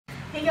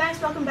Hey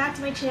guys, welcome back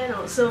to my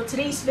channel. So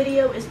today's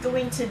video is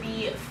going to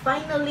be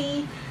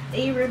finally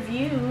a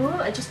review.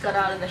 I just got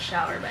out of the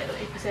shower, by the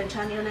way.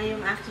 Pasensya niyo na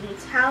yung aking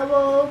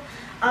towel.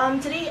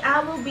 Today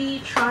I will be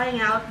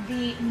trying out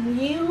the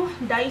new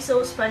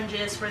Daiso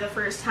sponges for the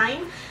first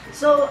time.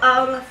 So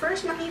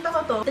first nakita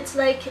ko to. It's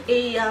like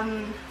a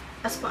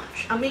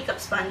sponge, a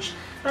makeup sponge,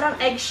 parang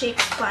egg-shaped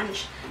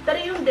sponge.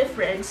 Pero yung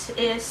difference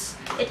is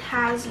it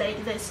has like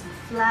this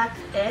flat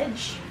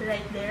edge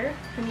right there.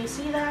 Can you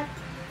see that?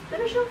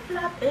 Pero siyang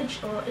flat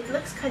edge, oh. It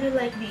looks kind of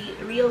like the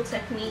Real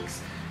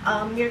Techniques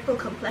Miracle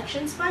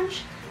Complexion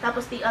Sponge.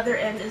 Tapos the other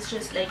end is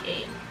just like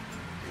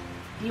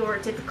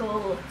your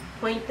typical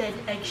pointed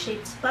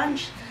egg-shaped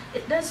sponge.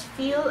 It does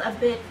feel a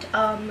bit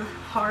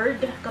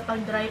hard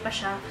kapag dry pa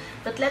siya.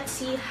 But let's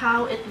see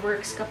how it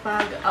works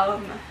kapag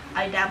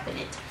I dampen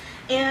it.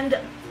 And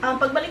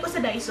pagbalik ko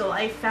sa Daiso,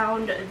 I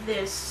found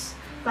this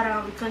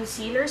parang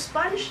concealer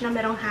sponge na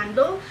merong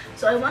handle.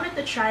 So I wanted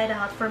to try it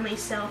out for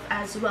myself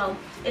as well.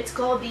 It's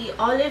called the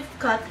Olive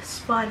Cut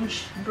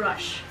Sponge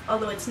Brush.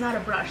 Although it's not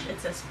a brush,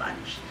 it's a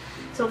sponge.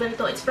 So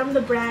ganito, it's from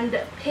the brand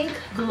Pink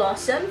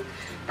Blossom.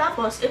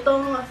 Tapos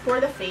itong for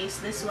the face,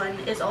 this one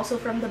is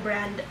also from the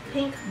brand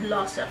Pink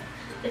Blossom.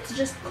 It's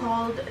just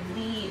called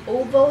the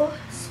Oval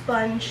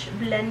Sponge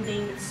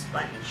Blending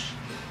Sponge.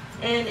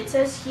 And it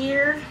says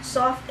here,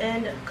 soft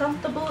and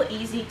comfortable,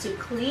 easy to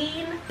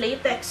clean,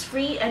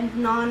 latex-free, and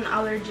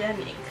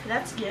non-allergenic.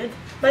 That's good.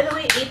 By the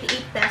way, 88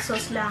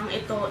 pesos lang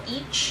ito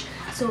each.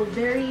 So,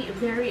 very,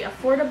 very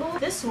affordable.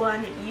 This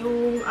one,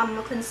 yung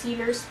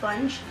concealer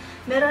sponge,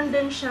 meron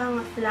din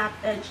siyang flat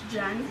edge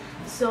dyan.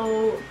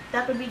 So,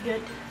 that would be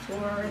good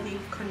for the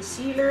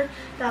concealer.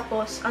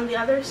 Tapos, on the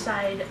other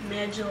side,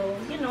 medyo,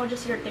 you know,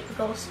 just your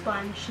typical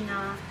sponge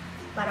na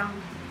parang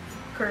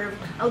curve.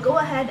 I'll go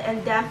ahead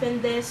and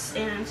dampen this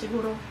and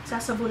siguro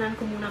sasabunan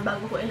ko muna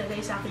bago ko ilagay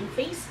sa aking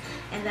face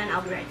and then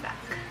I'll be right back.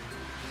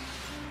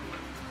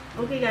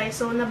 Okay guys,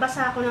 so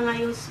nabasa ko na nga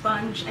yung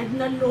sponge and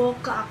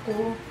naloka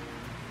ako.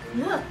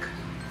 Look!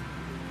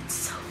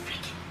 It's so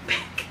freaking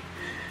big!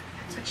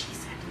 That's what she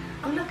said.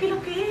 Ang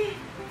laki-laki!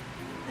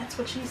 That's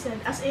what she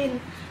said. As in,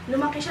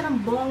 lumaki siya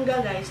ng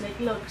bongga guys. Like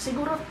look,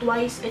 siguro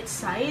twice its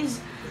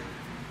size.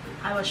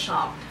 I was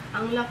shocked.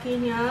 Ang laki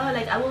niya.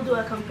 Like, I will do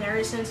a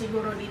comparison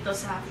siguro dito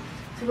sa,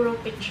 siguro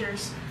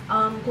pictures.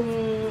 Kung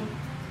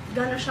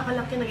gano'n siya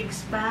kalaki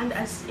nag-expand.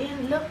 As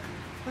in, look,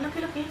 ang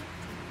laki-laki.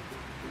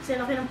 Kasi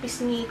laki ng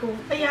pisngi ko.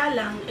 Kaya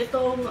lang,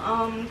 itong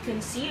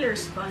concealer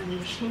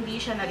sponge, hindi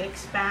siya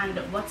nag-expand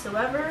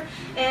whatsoever.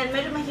 And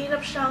medyo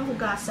mahirap siyang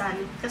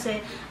hugasan.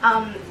 Kasi,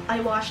 I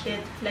washed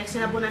it. Like,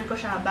 sinabunan ko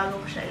siya bago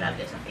ko siya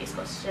ilagay sa face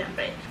ko.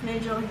 Siyempre,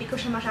 medyo hindi ko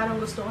siya masyadong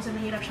gusto kasi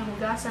mahirap siyang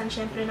hugasan.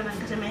 Siyempre naman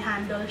kasi may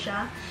handle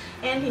siya.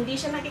 And hindi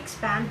siya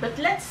nag-expand. But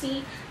let's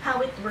see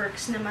how it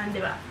works naman,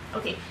 di ba?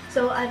 Okay,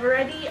 so I've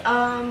already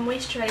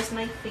moisturized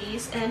my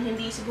face and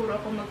hindi siguro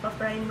ako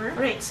magpa-primer.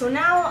 Alright, so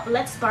now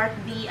let's start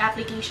the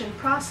application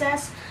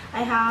process.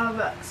 I have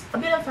a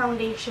bit of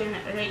foundation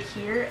right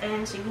here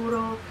and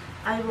siguro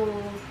I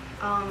will,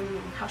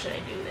 how should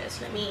I do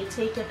this? Let me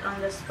take it on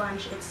the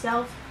sponge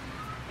itself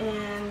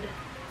and,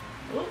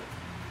 oh,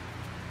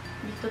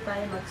 dito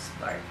tayo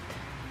mag-start.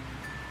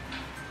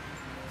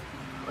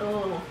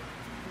 Oh,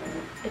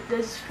 it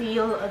does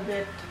feel a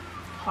bit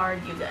hard,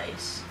 you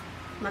guys.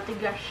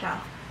 Matigas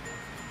siya.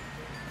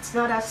 It's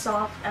not as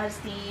soft as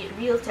the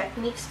Real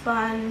Technique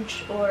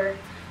sponge or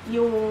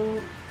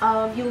yung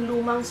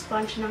lumang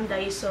sponge ng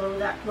Daiso.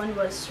 That one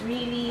was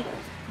really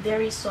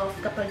very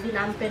soft kapag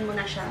dinampen mo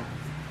na siya.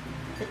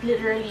 It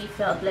literally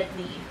felt like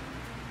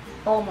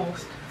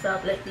almost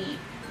felt like the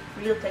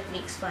Real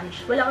Technique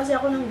sponge. Wala kasi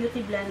ako ng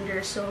beauty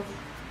blender, so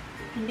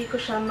hindi ko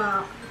siya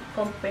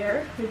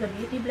ma-compare with the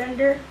beauty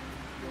blender.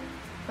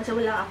 Kasi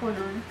wala ako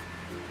nun.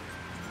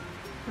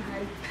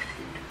 Mahal.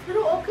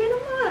 Pero okay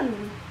naman.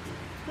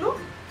 No?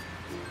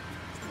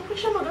 Okay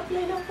siya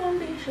mag-apply ng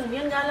foundation.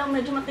 Yan nga lang,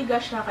 medyo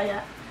matigas siya,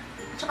 kaya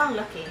at saka ang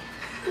laki.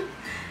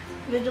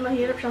 Medyo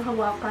mahirap siyang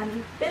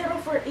hawakan. Pero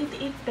for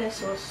 88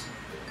 pesos,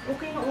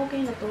 okay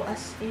na to,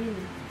 as in.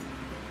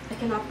 I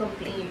cannot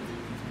complain.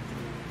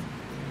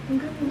 Ang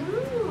ganda.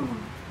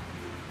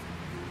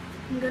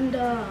 Ang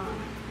ganda.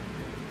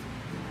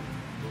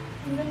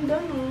 Ang ganda,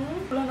 no?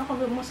 Wala na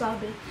akong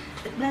masabi.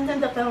 It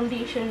blended the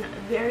foundation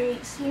very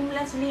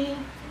seamlessly.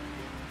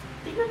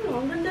 Tingnan mo,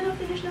 ang ganda ng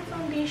finish ng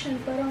foundation.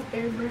 Parang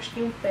airbrushed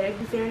yung peg.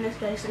 In fairness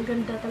guys, ang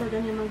ganda talaga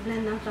niya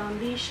mag-blend ng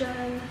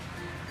foundation.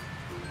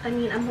 I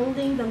mean, I'm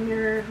holding the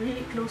mirror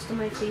really close to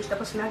my face.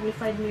 Tapos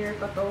magnified mirror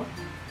pa to.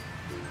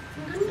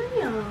 Ang ganda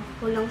niya.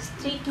 Walang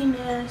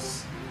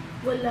streakiness.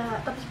 Wala.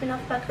 Tapos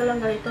pinapat ko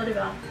lang ganito,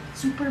 diba?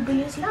 Super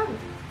bilis lang.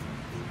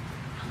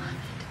 I love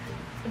it.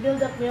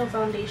 I-build up mo yung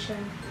foundation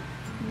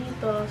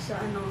dito sa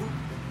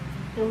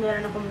yung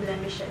meron akong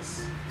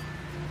blemishes.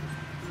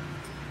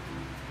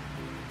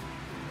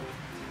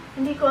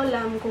 Hindi ko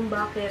alam kung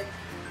bakit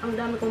ang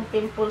dami kong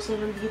pimples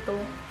na dito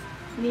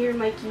near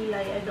my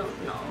kilay. I don't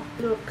know.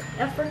 Look,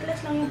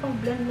 effortless lang yung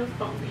pag-blend ng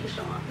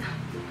foundation.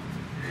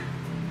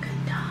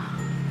 Ganda.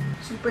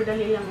 Super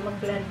dali lang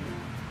mag-blend.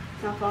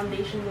 ng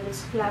foundation with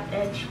its flat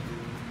edge.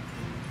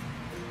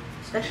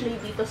 Especially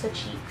dito sa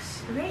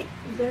cheeks. Alright,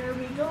 there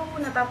we go.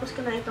 Natapos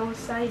ko na itong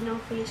side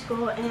ng face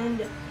ko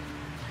and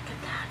look at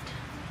that.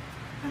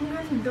 Ang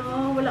ganda.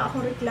 Wala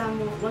akong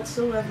reklamo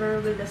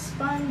whatsoever with the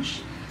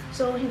sponge.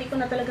 So, hindi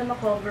ko na talaga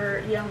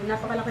makover yung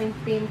napakalaking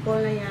pimple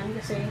na yan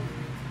kasi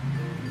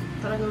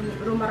talagang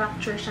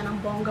rumarapture siya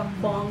ng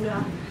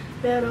bonggang-bongga.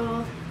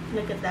 Pero,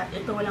 look at that.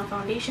 Ito walang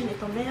foundation.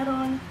 Ito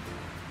meron.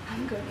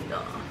 Ang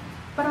ganda.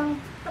 Parang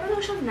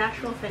lang siyang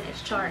natural finish.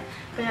 Char.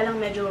 Kaya lang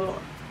medyo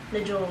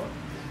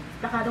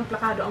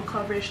plakadong-plakado ang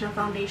coverage ng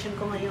foundation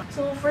ko ngayon.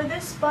 So, for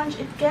this sponge,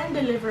 it can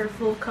deliver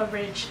full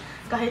coverage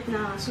kahit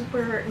na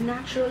super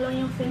natural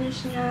lang yung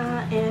finish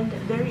niya and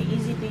very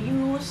easy to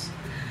use.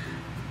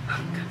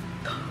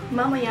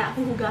 Mamaya,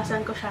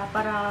 huhugasan ko siya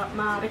para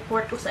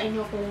ma-report ko sa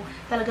inyo kung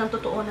talagang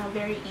totoo na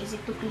very easy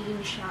to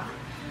clean siya.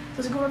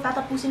 So, siguro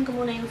tatapusin ko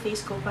muna yung face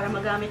ko para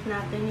magamit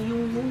natin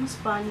yung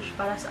sponge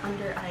para sa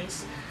under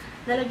eyes.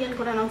 Nalagyan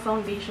ko na ng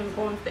foundation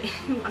konti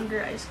yung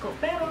under eyes ko.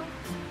 Pero,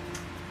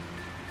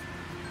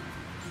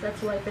 let's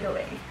wipe it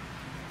away.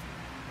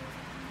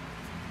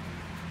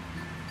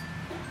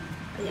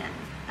 Ayan.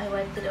 I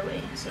wiped it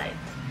away. Slight.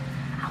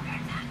 I'll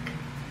wear back.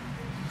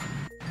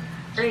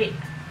 Alright.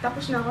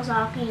 Tapos na ako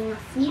sa aking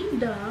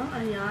funda.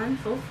 Ayan.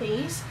 Full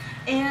face.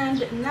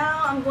 And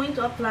now, I'm going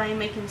to apply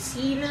my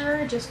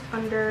concealer just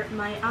under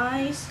my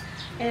eyes.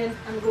 And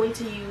I'm going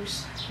to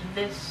use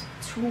this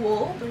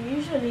tool. So,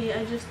 usually,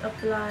 I just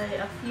apply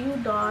a few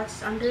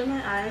dots under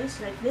my eyes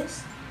like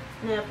this.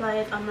 And I apply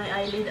it on my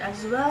eyelid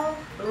as well.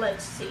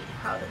 Let's see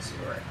how this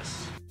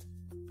works.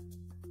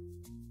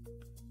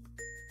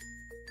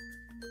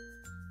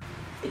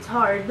 It's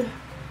hard.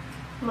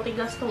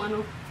 Matigas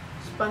tong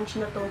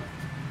sponge na to.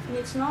 And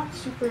it's not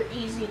super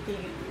easy to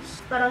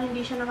use. Parang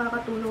hindi siya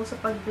nakakatulong sa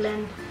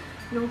pag-blend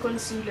ng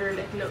concealer.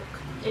 Like, look.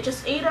 It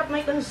just ate up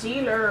my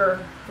concealer.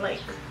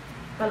 Like,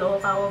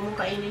 Kaloka, huwag mong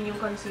kainin yung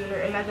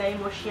concealer. Ilagay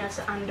mo siya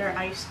sa under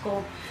eyes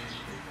ko.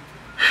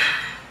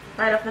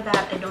 Right off the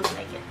bat, I don't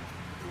like it.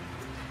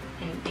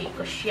 Hindi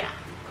ko siya.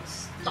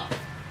 Stop.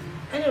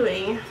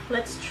 Anyway,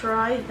 let's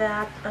try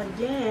that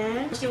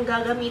again. Yung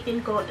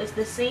gagamitin ko is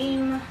the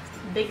same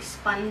big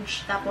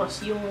sponge.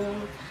 Tapos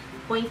yung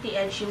pointy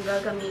edge yung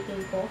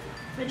gagamitin ko.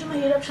 Medyo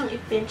mahirap siyang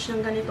i-pinch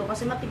ng ganito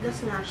kasi matigas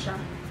nga siya.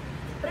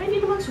 Pero hindi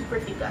naman super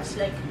tigas.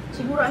 Like,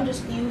 siguro I'm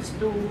just used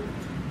to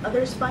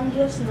other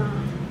sponges na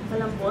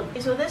malambot.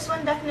 So this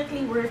one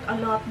definitely worked a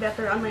lot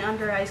better on my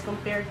under eyes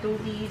compared to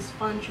the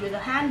sponge with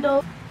a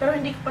handle. Pero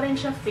hindi ko pa rin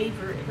siya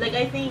favorite. Like,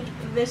 I think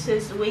this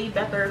is way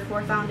better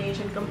for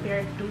foundation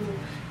compared to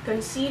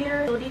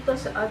concealer. So, dito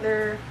sa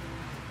other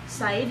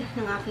side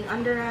ng aking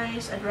under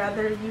eyes, I'd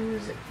rather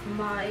use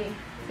my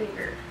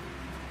finger.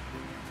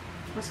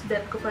 Mas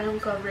bet ko pa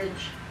yung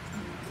coverage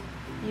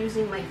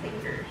using my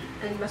finger.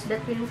 And mas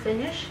bet ko yung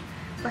finish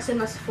kasi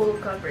mas full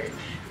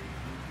coverage.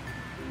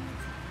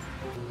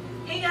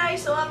 Hey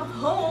guys! So, I'm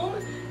home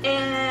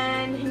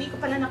and hindi ko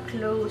pala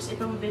na-close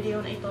itong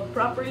video na ito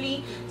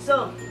properly.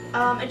 So,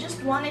 I just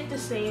wanted to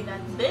say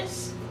that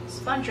this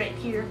sponge right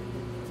here,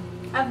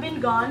 I've been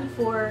gone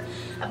for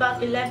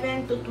about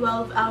 11 to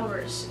 12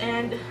 hours.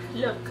 And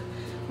look,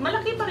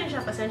 malaki pa rin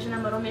siya. Pasensya na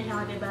marumi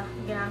siya, diba?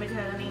 Ginamit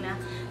ko na kanina.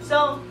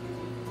 So,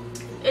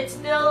 it's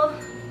still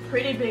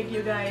pretty big,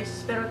 you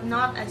guys. Pero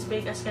not as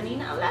big as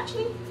kanina. Well,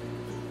 actually,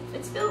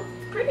 it's still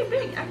pretty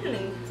big,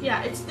 actually.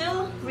 Yeah, it's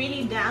still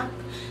really damp.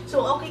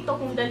 So, okay to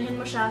kung dalhin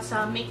mo siya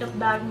sa makeup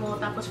bag mo.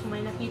 Tapos, kung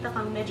may nakita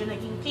kang medyo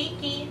naging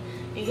cakey,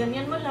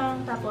 ganyan mo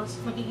lang.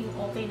 Tapos, magiging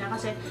okay na.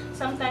 Kasi,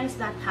 sometimes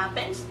that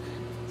happens.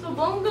 So,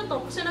 bongga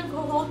to. Kasi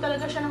nag-hold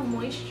talaga siya ng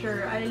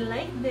moisture. I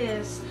like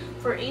this.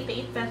 For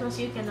 88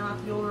 pesos, you cannot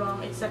go wrong.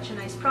 It's such a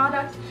nice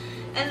product.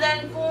 And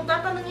then, kung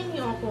tatanungin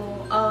niyo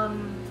ako,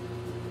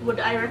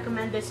 would I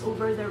recommend this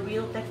over the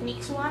Real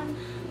Techniques one?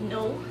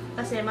 No.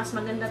 Kasi mas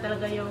maganda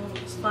talaga yung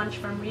sponge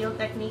from Real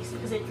Techniques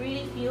because it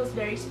really feels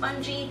very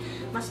spongy,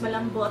 mas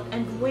malambot,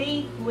 and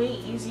way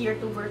easier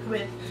to work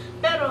with.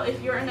 Pero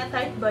if you're on a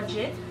tight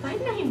budget, kahit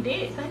na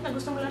hindi, kahit na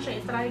gusto mo lang siya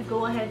i-try,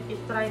 go ahead,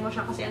 i-try mo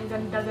siya kasi ang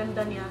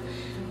ganda-ganda niya.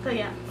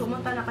 Kaya,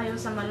 pumunta na kayo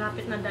sa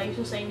malapit na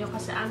Daiso sa inyo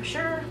kasi I'm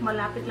sure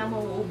malapit lang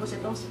mauubos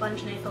itong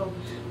sponge na ito.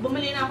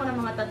 Bumili na ako ng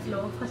mga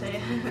 3 kasi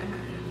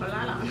wala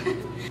lang.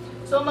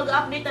 So,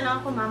 mag-update na lang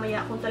ako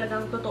mamaya kung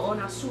talagang totoo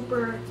na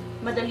super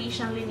madali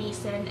siyang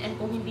linisin and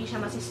kung hindi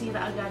siya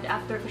masisira agad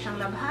after ko siyang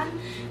labhan.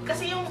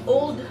 Kasi yung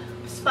old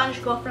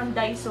sponge ko from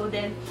Daiso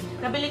din,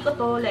 nabili ko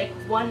to like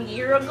 1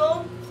 year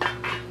ago.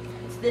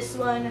 It's this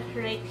one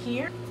right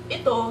here.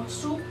 Ito,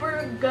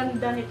 super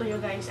ganda nito you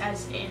guys,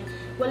 as in,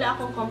 wala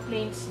akong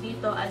complaints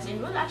dito, as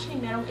in, well,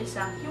 actually, merong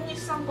isa. Yung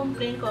isang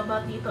complaint ko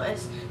about dito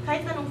is,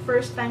 kahit na nung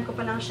first time ko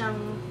pa lang siyang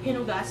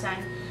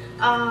hinugasan,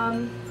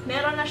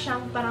 meron na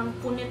siyang parang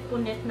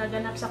punit-punit na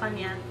ganap sa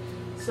kanya.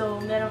 So,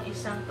 merong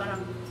isang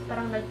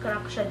parang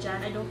nag-crack siya dyan.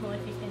 I don't know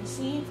if you can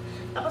see.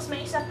 Tapos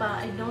may isa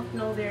pa, I don't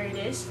know where it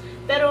is.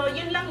 Pero,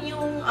 yun lang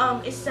yung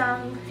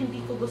isang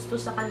hindi ko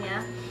gusto sa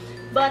kanya.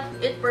 But,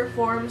 it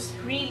performs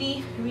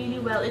really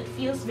well. It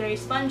feels very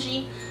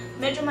spongy.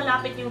 medyo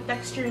malapit yung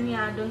texture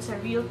niya dun sa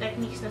Real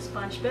Techniques na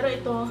sponge. Pero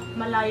ito,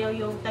 malayo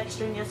yung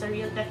texture niya sa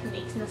Real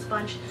Techniques na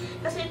sponge.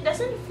 Kasi it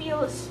doesn't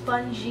feel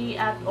spongy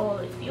at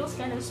all. It feels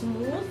kind of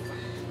smooth.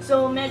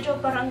 So,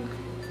 medyo parang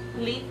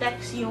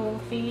latex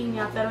yung feeling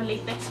niya, pero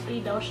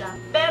latex-free daw siya.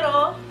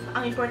 Pero,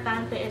 ang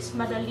importante is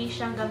madali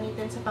siyang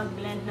gamitin sa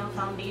pag-blend ng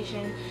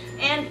foundation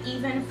and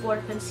even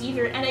for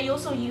concealer. And I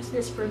also use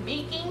this for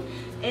baking,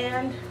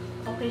 and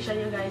okay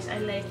siya, you guys.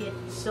 I like it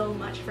so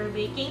much for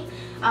baking.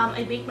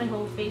 I baked my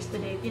whole face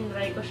today.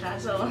 Tinry ko siya.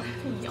 So,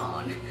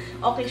 yon.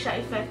 Okay siya,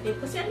 effective.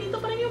 Kasi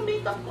andito pa rin yung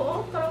makeup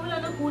ko. Parang wala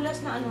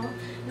naghulas na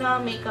na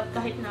makeup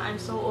kahit na I'm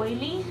so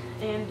oily.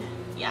 And,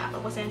 yeah,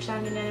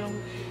 papasensya nyo na yung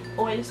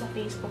oil sa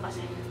face ko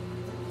kasi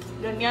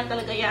ganyan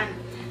talaga yan.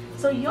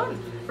 So, yun.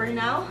 For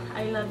now,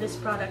 I love this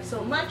product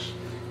so much.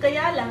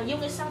 Kaya lang,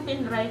 yung isang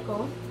tinry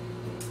ko,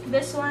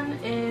 this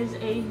one is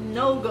a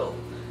no-go.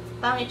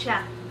 Pangit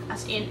siya.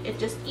 As in, it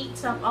just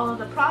eats up all of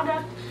the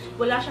product.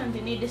 Wala siyang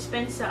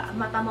dinidispense sa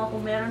mata mo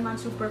kung meron man,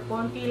 super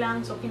konti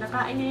lang. So,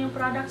 kinakain niya yung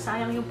product,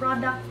 sayang yung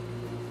product.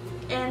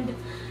 And,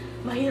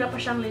 mahirap pa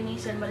siyang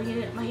linisin.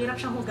 Mahirap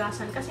siyang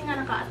hugasan. Kasi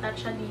nga naka-attach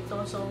siya dito.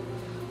 So,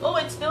 oh,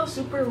 it's still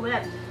super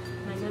wet.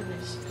 My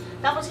goodness.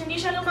 Tapos, hindi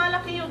siya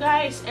lumalaki, you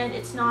guys. And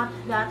it's not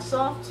that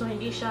soft. So,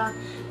 hindi siya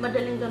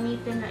madaling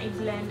gamitin na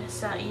i-blend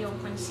sa iyong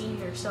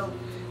concealer. So,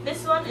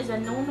 this one is a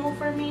no-no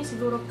for me.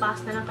 Siguro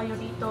pass na lang kayo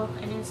dito.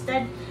 And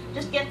instead,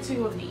 just get 2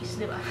 of these,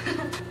 di ba?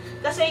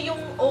 Kasi yung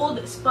old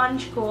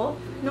sponge ko,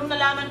 nung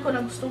nalaman ko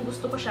na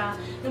gustong-gusto ko siya,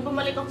 nung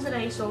bumalik ako sa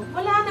Daiso,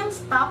 wala nang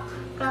stock.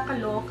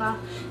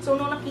 Kaloka. So,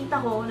 nung nakita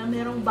ko na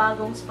merong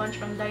bagong sponge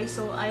from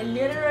Daiso, I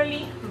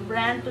literally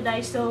ran to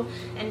Daiso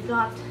and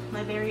got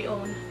my very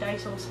own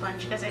Daiso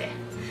sponge. Kasi,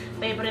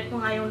 favorite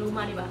ko nga yung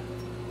luma, di ba?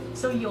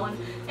 So, yun.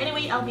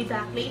 Anyway, I'll be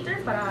back later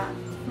para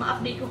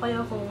ma-update ko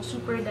kayo kung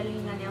super dali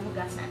nga niya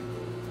hugasan.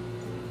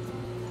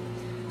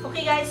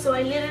 Okay guys, so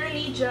I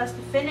literally just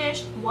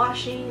finished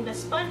washing the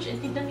sponge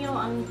and tignan nyo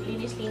ang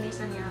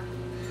linis-linis na niya.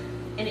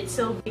 And it's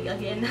so big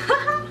again.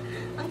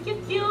 Ang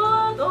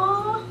cute-cute!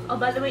 Oh! Oh,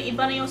 by the way,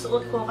 iba na yung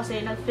suot ko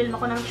kasi nag-film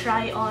ako ng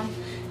try-on.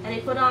 And I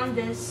put on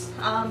this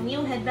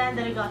new headband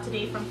that I got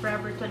today from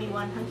Forever 21.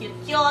 Ang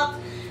cute-cute!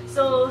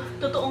 So,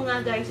 totoo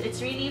nga guys,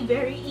 it's really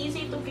very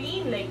easy to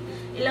clean. Like,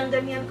 ilang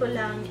ganyan ko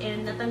lang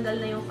and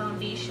natanggal na yung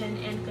foundation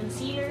and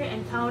concealer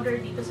and powder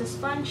dito sa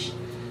sponge.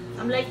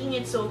 I'm liking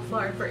it so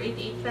far. For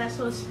 88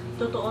 pesos,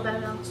 totoo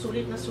talagang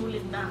sulit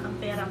na ang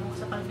pera mo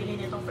sa pagbili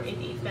nito for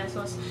 88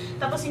 pesos.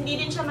 Tapos, hindi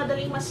din siya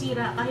madaling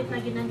masira kahit na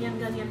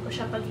ginanyan-ganyan ko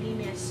siya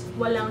paglinis.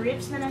 Walang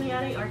rips na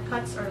nangyari or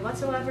cuts or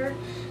whatsoever.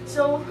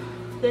 So,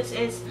 this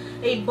is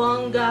a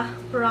Bongga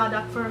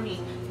product for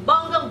me.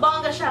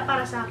 Bonggang-bongga siya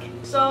para sa akin.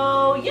 So,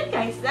 yun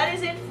guys. That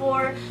is it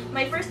for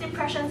my first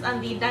impressions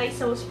on the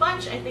Daiso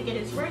sponge. I think it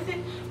is worth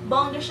it.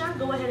 Bongga siya.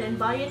 Go ahead and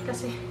buy it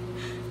kasi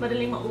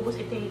madaling maubos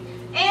ito.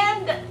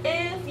 And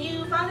if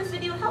you found this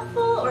video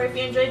helpful or if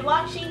you enjoyed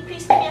watching,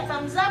 please give me a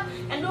thumbs up.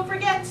 And don't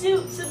forget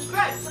to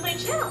subscribe to my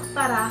channel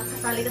para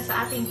kasali ka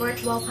sa ating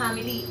virtual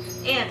family.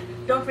 And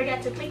don't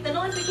forget to click the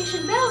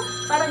notification bell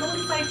para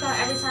notified ka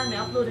every time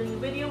I upload a new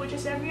video, which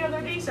is every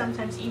other day,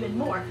 sometimes even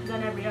more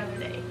than every other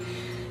day.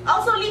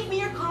 Also, leave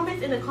me your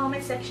comments in the comment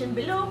section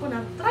below kung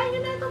na-try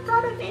nyo na itong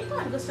product na ito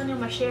at gusto nyo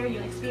ma-share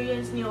yung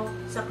experience nyo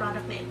sa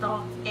product na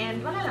ito. And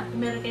wala lang, kung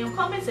meron kayong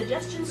comments,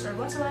 suggestions, or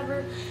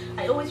whatsoever,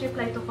 I always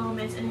reply to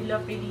comments and I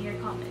love reading your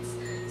comments.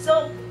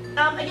 So,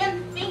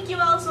 again, thank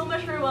you all so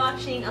much for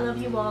watching. I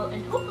love you all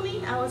and hopefully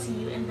I will see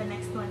you in the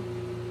next one.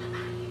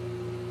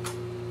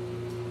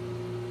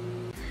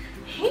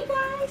 Hey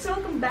guys!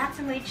 Welcome back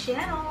to my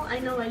channel.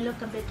 I know I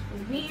look a bit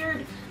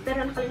weird,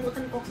 pero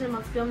nakalimutan ko kasi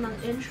mag-film ng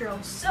intro.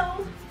 So,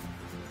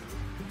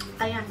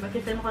 ayan,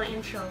 mag-film ko ng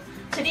intro.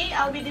 Today,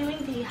 I'll be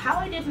doing the how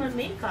I did my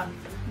makeup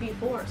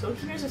before. So,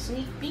 here's a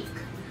sneak peek.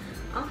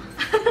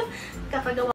 Kakagawa